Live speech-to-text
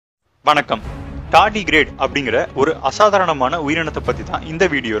வணக்கம். டார்டிகிரேட் அப்படிங்கிற ஒரு அசாதாரணமான உயிரினத்தை பத்தி தான் இந்த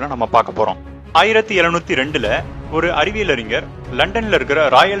வீடியோல நம்ம பார்க்க போறோம். 1702ல ஒரு அறிவியல் அறிஞர் லண்டன்ல இருக்கிற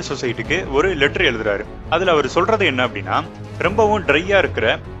ராயல் சொசைட்டிக்கு ஒரு லெட்டர் எழுதுறாரு. அதுல அவர் சொல்றது என்ன அப்படின்னா, ரொம்பவும் ட்ரையா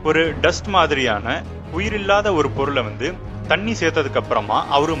இருக்கிற ஒரு டஸ்ட் மாதிரியான உயிரில்லாத ஒரு பொருளை தண்ணி சேர்த்ததுக்கு அப்புறமா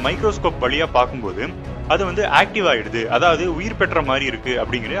அவரு மைக்ரோஸ்கோப் வழியா பார்க்கும்போது அது ஆக்டிவ் ஆயிடுது, அதாவது உயிர் பெற்ற மாதிரி இருக்கு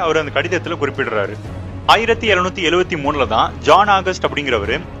அப்படிங்கிற அவர் அந்த கடிதத்துல குறிப்பிடுறாரு. 1773ல தான் ஜான் ஆகஸ்ட்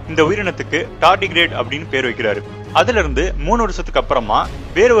அப்படிங்கிறவரு இந்த உயிரினத்துக்கு டார்டிகிரேட் அப்படின்னு பேர் வைக்கிறாரு. அதுல இருந்து 3 வருஷத்துக்கு அப்புறமா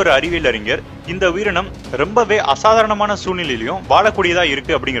வேற ஒரு அறிவியல் அறிஞர் இந்த உயிரினம் ரொம்பவே அசாதாரணமான சூழ்நிலையிலும் வாழக்கூடியதா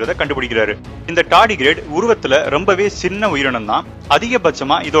இருக்கு அப்படிங்கறத கண்டுபிடிக்கிறாரு. இந்த டார்டிகிரேட் உருவத்துல ரொம்பவே சின்ன உயிரினம் தான்.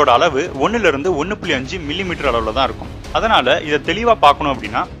 அதிகபட்சமா இதோட அளவு 1 to 1.5 மில்லிமீட்டர் அளவுல தான் இருக்கும். அதனால இதை தெளிவா பார்க்கணும்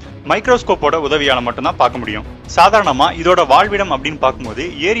அப்படின்னா மைக்ரோஸ்கோப்போட உதவியால மட்டும்தான் பார்க்க முடியும். சாதாரணமா இதோட வாழ்விடம் அப்படின்னு பார்க்கும்போது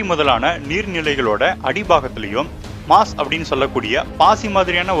ஏரி முதலான நீர்நிலைகளோட அடிபாகத்திலையும் மாஸ் அப்படின்னு சொல்லக்கூடிய பாசி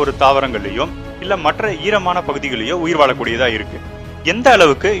மாதிரியான ஒரு தாவரங்கள்லயும் இல்ல மற்ற ஈரமான பகுதிகளிலோ உயிர் வாழக்கூடியதா இருக்கு. எந்த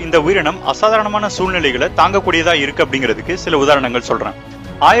அளவுக்கு இந்த உயிரினம் அசாதாரணமான சூழ்நிலைகளை தாங்கக்கூடியதா இருக்கு அப்படிங்கிறதுக்கு சில உதாரணங்கள் சொல்றேன்.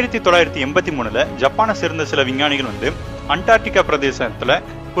 1983ல ஜப்பானை சேர்ந்த சில விஞ்ஞானிகள் அண்டார்டிகா பிரதேசத்துல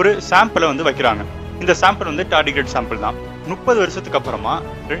ஒரு சாம்பிளை வைக்கிறாங்க. இந்த சாம்பிள் டார்டிகிரேட் சாம்பிள் தான். 30 வருஷத்துக்கு அப்புறமா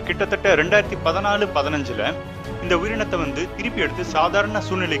கிட்டத்தட்ட 2014-15ல இந்த உயிரினத்தை திருப்பி எடுத்து சாதாரண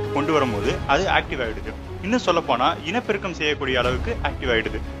சூழ்நிலைக்கு கொண்டு வரும்போது அது ஆக்டிவ் ஆயிடுது. இன்னும் சொல்ல போனா இனப்பெருக்கம் செய்யக்கூடிய அளவுக்கு ஆக்டிவ்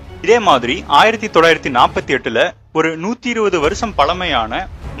ஆயிடுது. இதே மாதிரி 1948ல ஒரு 120 வருஷம் பழமையான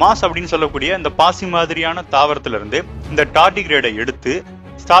மாஸ் அப்படின்னு சொல்லக்கூடிய இந்த பாசி மாதிரியான தாவரத்துல இருந்து இந்த டார்டிகிரேடை எடுத்து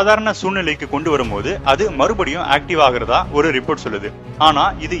சாதாரண சூழ்நிலைக்கு கொண்டு வரும்போது அது மறுபடியும் ஆக்டிவ் ஆகிறதா ஒரு ரிப்போர்ட் சொல்லுது. ஆனா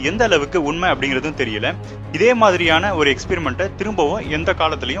இது எந்த அளவுக்கு உண்மை அப்படிங்கிறதும் தெரியல. இதே மாதிரியான ஒரு எக்ஸ்பெரிமெண்ட்டை திரும்பவும் எந்த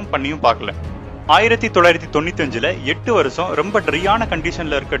காலத்திலையும் பண்ணியும் பார்க்கல. 1995ல 8 வருஷம் ரொம்ப ட்ரையான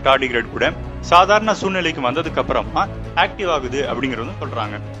கண்டிஷன்ல இருக்க டார்டிகிரேட் கூட சாதாரண சூழ்நிலைக்கு வந்ததுக்கு அப்புறமா ஆக்டிவ் ஆகுது அப்படிங்கறதும்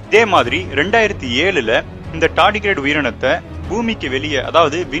சொல்றாங்க. இதே மாதிரி 2007ல இந்த டார்டிகிரேட் உயிரினத்தை பூமிக்கு வெளியே,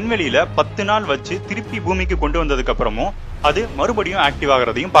 அதாவது விண்வெளியில 10 நாள் வச்சு திருப்பி பூமிக்கு கொண்டு வந்ததுக்கு அப்புறமும் அது மறுபடியும் ஆக்டிவ்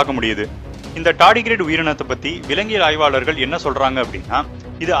ஆகிறதையும் பார்க்க முடியுது. இந்த டார்டிகிரேட் உயிரினத்தை பத்தி விலங்கியல் ஆய்வாளர்கள் என்ன சொல்றாங்க அப்படின்னா,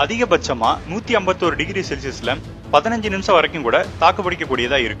 இது அதிகபட்சமா 151 டிகிரி செல்சியஸ்ல 15 நிமிஷம் வரைக்கும் கூட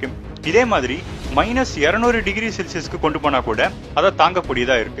தாக்குப்பிடிக்கக்கூடியதா இருக்கு. இதே மாதிரி -200 டிகிரி செல்சியஸ்க்கு கொண்டு போனா கூட அதை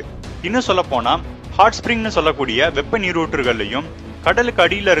தாங்கக்கூடியதா இருக்கு. இன்னும் சொல்ல போனா ஹாட் ஸ்பிரிங்னு சொல்லக்கூடிய வெப்ப நீரூற்றுகள்லையும் கடலுக்கு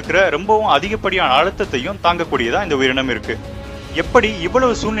அடியில இருக்கிற ரொம்பவும் அதிகப்படியான அழுத்தத்தையும் தாங்கக்கூடியதா இந்த உயிரினம் இருக்கு. எப்படி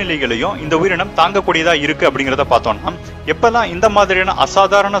இவ்வளவு சூழ்நிலைகளையும் இந்த உயிரினம் தாங்கக்கூடியதா இருக்கு அப்படிங்கிறத பார்த்தோம்னா, எப்பெல்லாம் இந்த மாதிரியான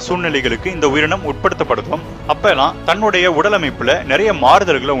அசாதாரண சூழ்நிலைகளுக்கு இந்த உயிரினம் உட்படுத்தப்படுதோ அப்பெல்லாம் தன்னுடைய உடலமைப்புல நிறைய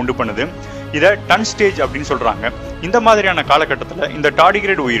மாறுதல்களை உண்டு பண்ணுது. இதை டன் ஸ்டேஜ் அப்படின்னு சொல்றாங்க. இந்த மாதிரியான காலகட்டத்துல இந்த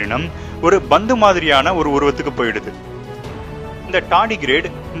டார்டிகிரேட் உயிரினம் ஒரு பந்து மாதிரியான ஒரு உருவத்துக்கு போயிடுது. இந்த டார்டிகிரேட்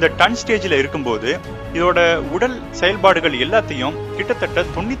இந்த டன் ஸ்டேஜ்ல இருக்கும்போது இதோட உடல் செயல்பாடுகள் எல்லாத்தையும் கிட்டத்தட்ட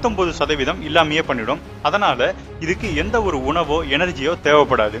 99% இல்லாமையே பண்ணிடும். அதனால இதுக்கு எந்த ஒரு உணவோ எனர்ஜியோ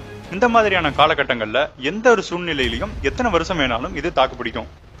தேவைப்படாது. இந்த மாதிரியான காலகட்டங்கள்ல எந்த ஒரு சூழ்நிலையிலையும் எத்தனை வருஷம் வேணாலும் இது தாக்குப்பிடிக்கும்.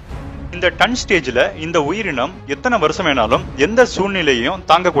 இந்த டன் ஸ்டேஜ்ல இந்த உயிரினம் எத்தனை வருஷம் வேணாலும் எந்த சூழ்நிலையையும்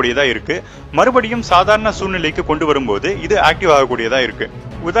தாங்கக்கூடியதா இருக்கு. மறுபடியும் சாதாரண சூழ்நிலைக்கு கொண்டு வரும்போது இது ஆக்டிவ் ஆகக்கூடியதா இருக்கு.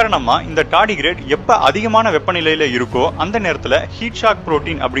 உதாரணமா இந்த டார்டிகிரேட் எப்ப அதிகமான வெப்பநிலையில இருக்கோ அந்த நேரத்துல ஹீட் ஷாக்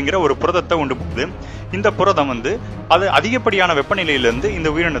புரோட்டீன் அப்படிங்கிற ஒரு புரதத்தை உண்டு பண்ணுது. இந்த புரதம் அது அதிகப்படியான வெப்பநிலையிலிருந்து இந்த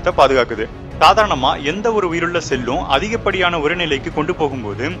உயிரினத்தை பாதுகாக்குது. சாதாரணமா எந்த ஒரு உயிருள்ள செல்லும் அதிகப்படியான உரைநிலைக்கு கொண்டு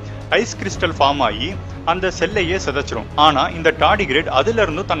போகும்போது ஐஸ் கிறிஸ்டல் ஃபார்ம் ஆகி அந்த செல்லையே சிதைச்சிரும். ஆனா இந்த டார்டிகிரேட் அதுல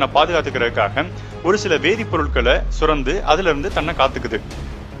இருந்து தன்னை பாதுகாத்துக்கிறதுக்காக ஒரு சில வேதிப்பொருட்களை சுரந்து அதுல இருந்து தன்னை காத்துக்குது.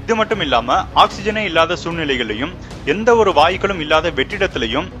 இது மட்டும் இல்லாம ஆக்சிஜனே இல்லாத சூழ்நிலைகளையும் எந்த ஒரு வாயுக்களும் இல்லாத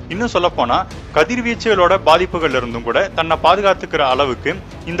வெற்றிடத்திலையும், இன்னும் சொல்ல போனா கதிர்வீச்சுகளோட பாதிப்புகள் இருந்தும் கூட தன்னை பாதுகாத்துக்கிற அளவுக்கு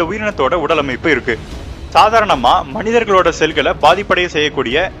இந்த உயிரினத்தோட உடலமைப்பு இருக்கு. சாதாரணமா மனிதர்களோட செல்களை பாதிப்படைய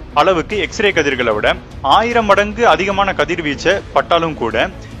செய்யக்கூடிய அளவுக்கு எக்ஸ்ரே கதிர்களை விட 1000 மடங்கு அதிகமான கதிர்வீச்சை பட்டாலும் கூட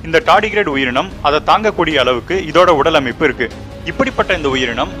இந்த டார்டிகிரேட் உயிரினம் அதை தாங்கக்கூடிய அளவுக்கு இதோட உடலமைப்பு இருக்கு. இப்படிப்பட்ட இந்த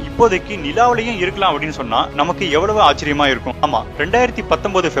உயிரினம் இப்போதைக்கு நிலாவிலையும் இருக்கலாம் அப்படின்னு சொன்னா நமக்கு எவ்வளவு ஆச்சரியமா இருக்கும். ஆமா,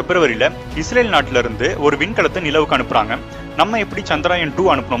 2019 பிப்ரவரியில இஸ்ரேல் நாட்டுல இருந்து ஒரு விண்கலத்தை நிலவுக்கு அனுப்புறாங்க. நம்ம எப்படி சந்திராயன்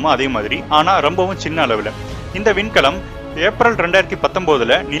 2 அனுப்புனோமோ அதே மாதிரி, ஆனா ரொம்பவும் சின்ன அளவுல. இந்த விண்கலம் ஏப்ரல்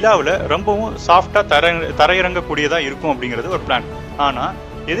 2019ல நிலாவுல ரொம்பவும் சாஃப்டா தரையிறங்கக்கூடியதா இருக்கும் அப்படிங்கிறது ஒரு பிளான். ஆனா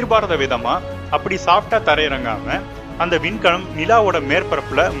எதிர்பாராத விதமா அப்படி சாஃப்டா தரையிறங்காம அந்த விண்கலம் நிலாவோட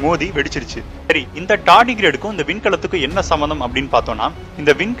மேற்பரப்புல மோதி வெடிச்சிருச்சு. சரி, இந்த டார்டிகிரேடுக்கும் இந்த விண்கலத்துக்கும் என்ன சம்பந்தம் அப்படின்னு பார்த்தோம்னா,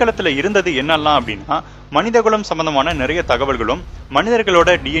 இந்த விண்கலத்துல இருந்தது என்னெல்லாம் அப்படின்னா மனிதகுலம் சம்பந்தமான நிறைய தகவல்களும்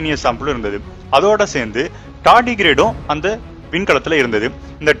மனிதர்களோட டிஎன்ஏ சாம்பிளும் இருந்தது. அதோட சேர்ந்து டார்டிகிரேடும் அந்த விண்கலத்துல இருந்தது.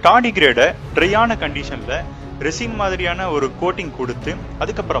 இந்த டார்டிகிரேடை ட்ரையான கண்டிஷன்ல ரெசின் மாதிரியான ஒரு கோட்டிங் கொடுத்து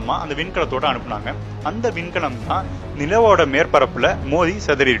அதுக்கப்புறமா அந்த விண்கலத்தோட அனுப்புனாங்க. அந்த விண்கலம் தான் நிலவோட மேற்பரப்புல மோதி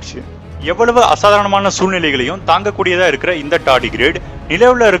சிதறிடுச்சு. எவ்வளவு அசாதாரணமான சூழ்நிலைகளையும் தாங்கக்கூடியதா இருக்கிற இந்த டார்டிகிரேட்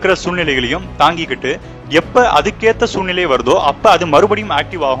நிலவுல இருக்கிற சூழ்நிலைகளையும் தாங்கிக்கிட்டு எப்ப அதுக்கேத்த சூழ்நிலை வருதோ அப்ப அது மறுபடியும்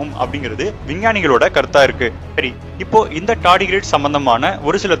ஆக்டிவ் ஆகும் அப்படிங்கிறது விஞ்ஞானிகளோட கருத்தா இருக்கு. சரி, இப்போ இந்த டார்டிகிரேட் சம்பந்தமான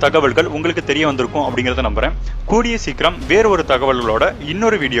ஒரு சில தகவல்கள் உங்களுக்கு தெரிய வந்திருக்கும் அப்படிங்கறத நம்புறேன். கூடிய சீக்கிரம் வேறு ஒரு தகவல்களோட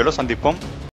இன்னொரு வீடியோல சந்திப்போம்.